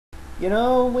You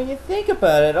know, when you think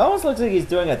about it, it almost looks like he's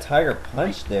doing a tiger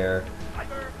punch there.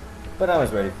 But I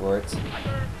was ready for it.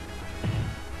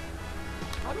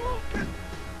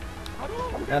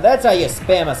 Now that's how you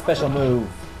spam a special move.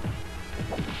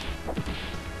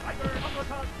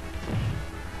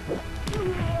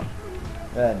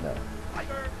 No.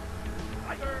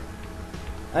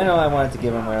 I know I wanted to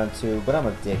give him round 2, but I'm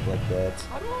a dick like that.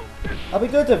 I'll be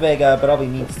good to Vega, but I'll be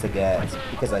mean to Gat,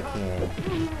 because I can.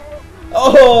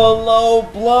 Oh, low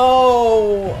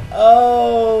blow!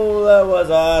 Oh, that was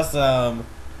awesome.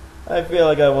 I feel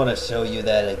like I want to show you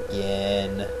that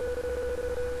again.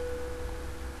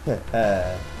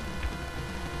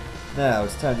 Now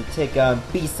it's time to take on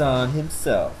Bison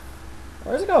himself.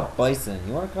 Or is it called Bison?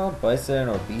 You want to call him Bison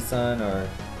or Bison or...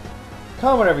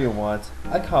 Call him whatever you want.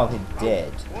 I call him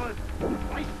dead.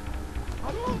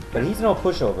 But he's no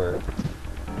pushover.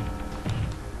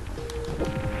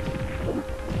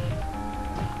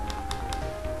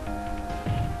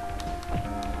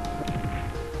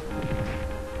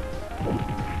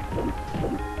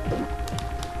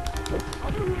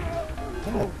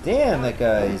 God damn, that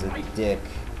guy is a dick.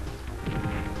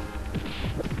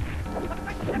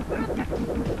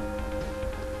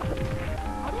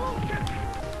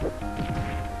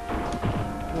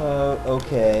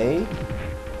 Okay.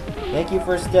 Thank you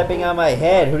for stepping on my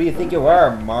head. Who do you think you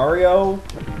are, Mario?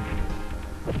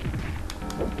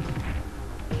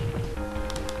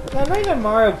 Yeah, not even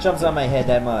Mario jumps on my head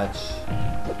that much.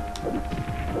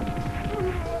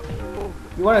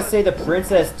 You want to say the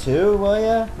princess too, will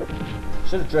ya?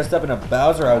 Should have dressed up in a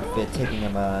Bowser outfit taking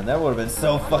him on. That would have been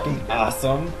so fucking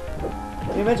awesome.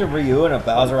 Can you imagine Ryu in a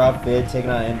Bowser outfit taking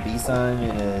on M. Bison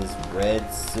in his red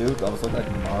suit? Almost look like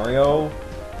Mario.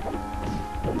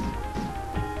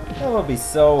 That would be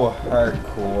so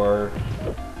hardcore.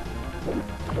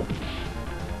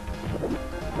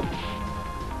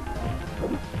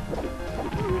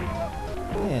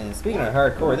 Man, speaking of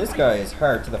hardcore, this guy is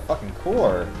hard to the fucking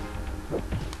core.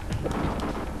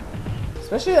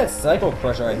 Especially that Cycle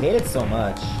Crusher, I hate it so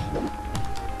much.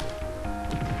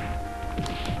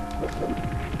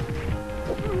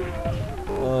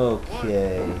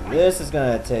 Okay, this is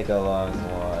gonna take a long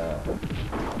while.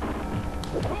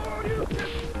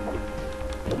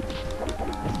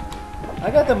 I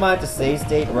got the mod to save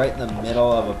state right in the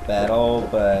middle of a battle,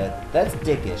 but that's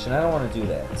dickish, and I don't want to do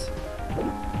that.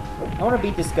 I want to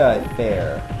beat this guy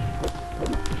fair.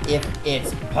 If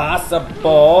it's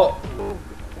possible.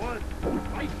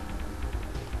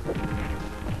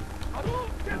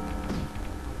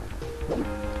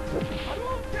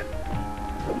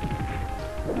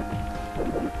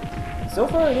 So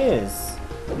far it is.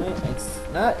 I mean, it's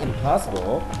not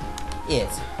impossible.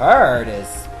 It's hard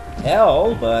as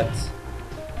hell, but...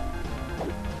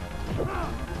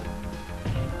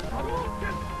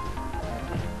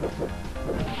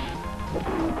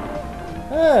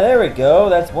 Ah, there we go.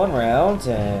 That's one round,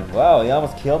 and wow, he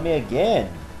almost killed me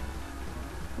again.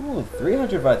 Ooh,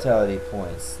 300 vitality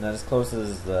points. Not as close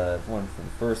as the one from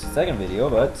the first and second video,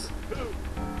 but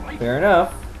fair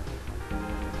enough.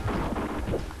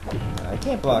 I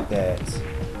can't block that.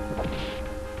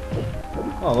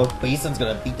 Oh, look, Bison's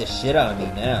gonna beat the shit out of me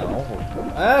now.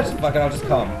 Ah, just fuck it, I'll just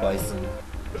call him Bison.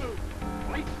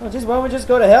 Well, just why don't we just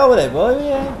go to hell with it, will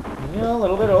you? You know, a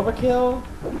little bit of overkill.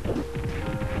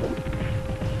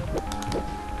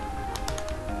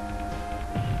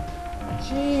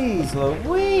 Jeez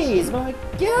Louise, my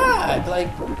god! Like,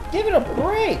 give it a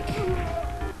break!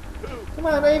 Come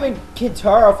on, not even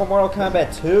Kintaro from Mortal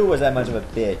Kombat 2 was that much of a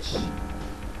bitch.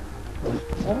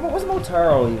 Well, was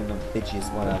Motaro even the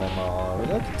bitchiest one out of them all? Was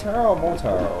it like Kintaro or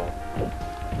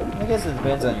Motaro? I guess it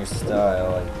depends on your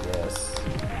style, I guess.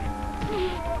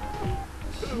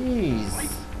 Jeez.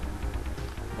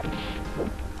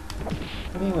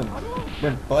 I mean,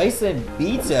 when Bison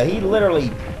beats you, he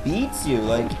literally beats you.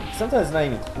 Like, sometimes not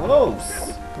even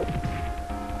close.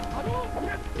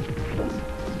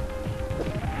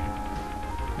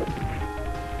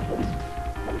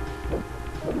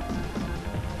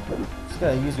 Just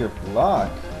gotta use your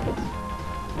block.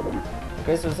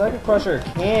 Okay, so Cycle Crusher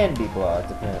can be blocked,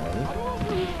 apparently.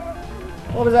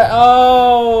 What was that?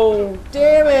 Oh,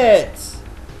 damn it!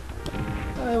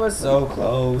 I was so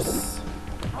close.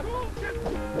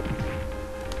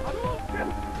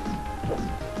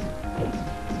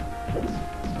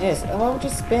 Yes, why don't you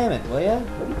spam it, will ya?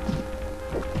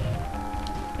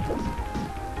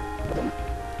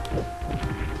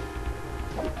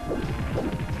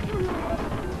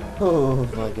 Oh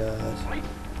my god.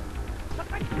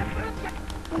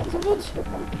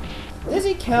 Does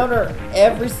he counter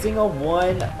every single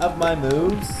one of my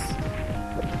moves?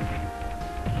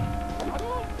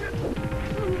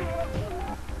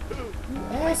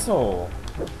 asshole.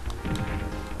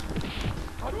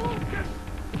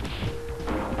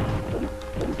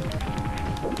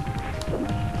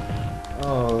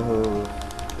 Oh.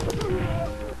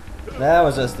 That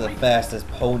was just the fastest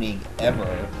ponying ever.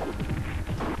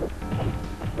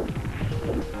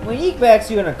 When he backs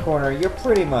you in a corner, you're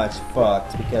pretty much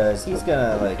fucked because he's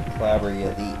gonna like clobber you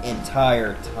the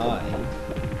entire time.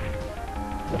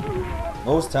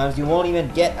 Most times you won't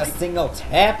even get a single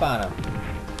tap on him.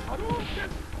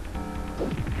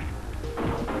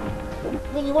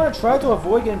 I mean, you want to try to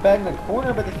avoid getting back in the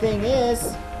corner, but the thing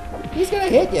is, he's gonna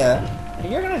hit you, and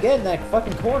you're gonna get in that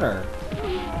fucking corner.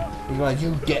 He's like,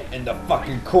 you get in the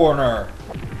fucking corner.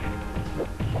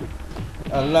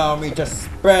 Allow me to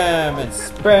spam and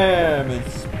spam and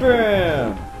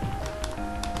spam.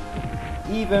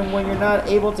 Even when you're not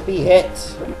able to be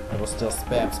hit, I will still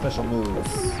spam special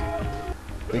moves.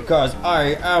 Because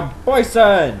I am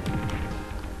Bison!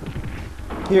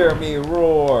 Hear me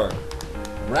roar!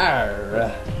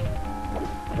 Rawr!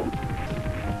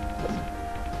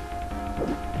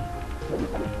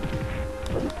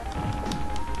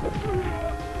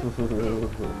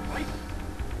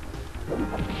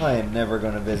 I am never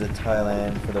going to visit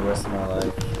Thailand for the rest of my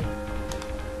life.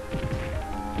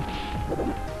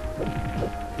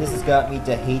 This has got me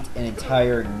to hate an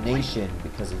entire nation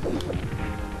because of you.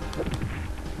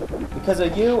 Because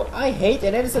of you, I hate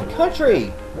an innocent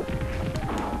country!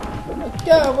 Oh my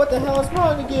god, what the hell is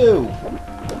wrong with you?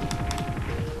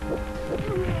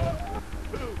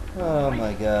 Oh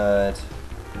my god.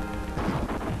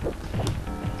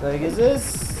 Like, is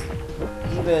this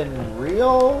even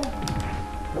real?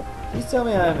 Please tell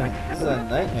me this is a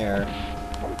nightmare.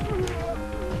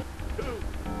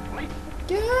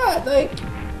 God, like,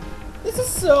 this is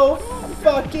so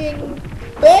fucking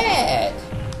bad.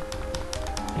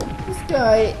 This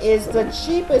guy is the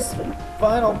cheapest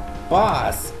final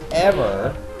boss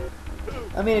ever.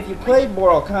 I mean, if you played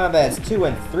Mortal Kombat 2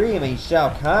 and 3, I mean, Shao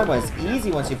Kahn was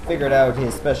easy once you figured out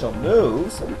his special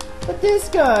moves. But this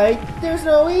guy, there's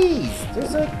no ease.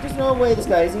 There's no way this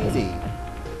guy is easy.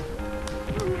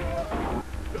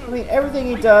 I mean, everything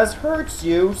he does hurts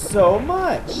you so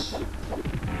much.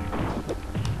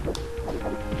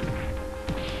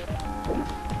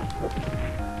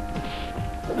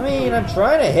 I mean, I'm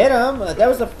trying to hit him. That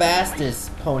was the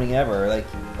fastest pony ever. Like,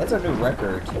 that's a new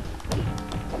record.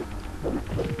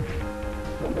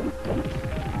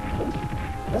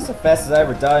 That's the fastest I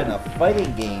ever died in a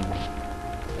fighting game.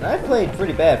 And I've played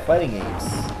pretty bad fighting games.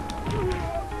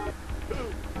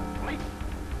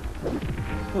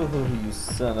 Oh, you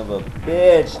son of a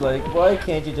bitch. Like, why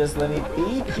can't you just let me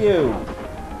beat you?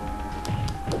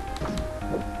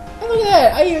 And look at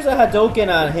that. I use a Hadouken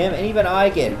on him, and even I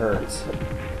get hurt.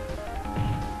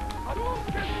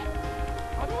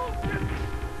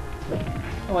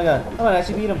 Oh my god, I'm gonna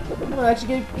actually beat him. I'm gonna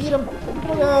actually beat him. Oh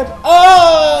my god.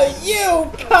 Oh,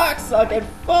 you cocksucking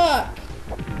fuck!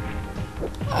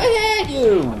 I hate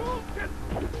you!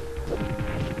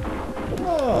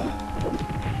 Oh.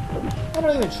 I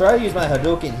don't even try to use my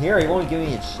Hadouken here. He won't give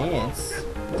me a chance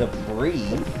to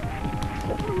breathe.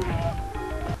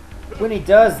 When he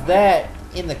does that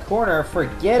in the corner,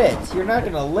 forget it. You're not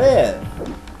gonna live.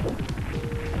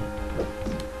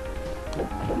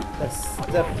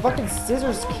 That fucking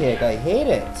scissors kick, I hate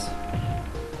it.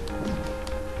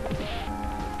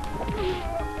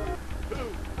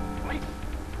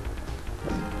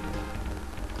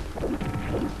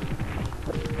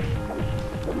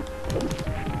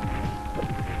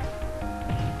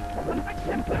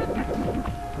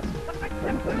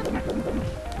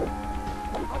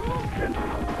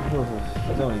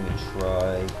 Don't even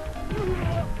try.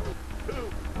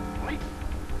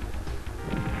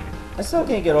 I still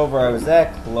can't get over I was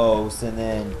that close and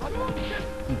then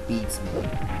he beats me.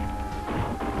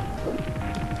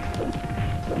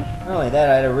 Not only that,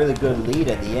 I had a really good lead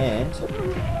at the end.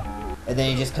 And then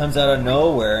he just comes out of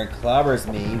nowhere and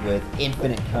clobbers me with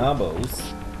infinite combos.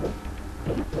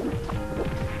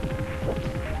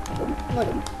 Look,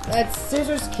 that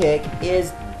scissors kick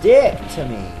is dick to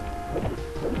me.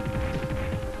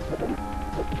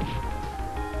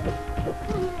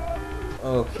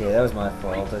 Okay, that was my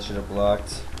fault. I should have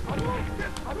blocked.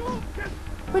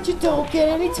 But you don't get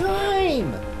any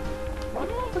time!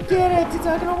 Forget it, it's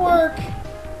not gonna work!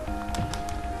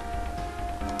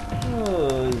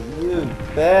 Oh, you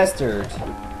bastard.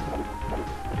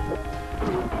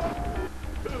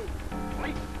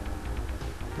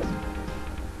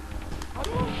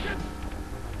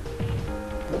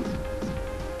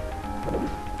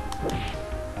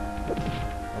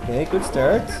 Okay, good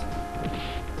start.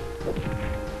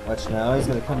 Watch now, he's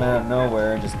gonna come out of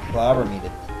nowhere and just clobber me to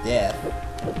death.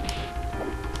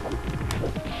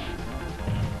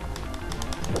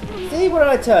 See, what did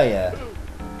I tell ya?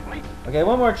 Okay,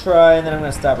 one more try and then I'm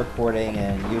gonna stop recording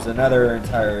and use another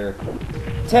entire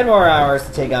 10 more hours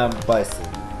to take on Bison.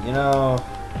 You know,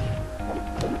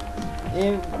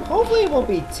 hopefully it won't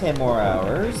be 10 more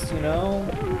hours, you know.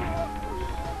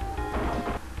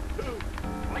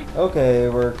 Okay,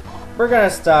 we're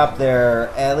gonna stop there,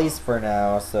 at least for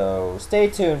now, so stay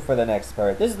tuned for the next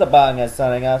part. This is the Bangaa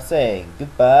signing off saying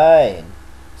goodbye and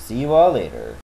see you all later.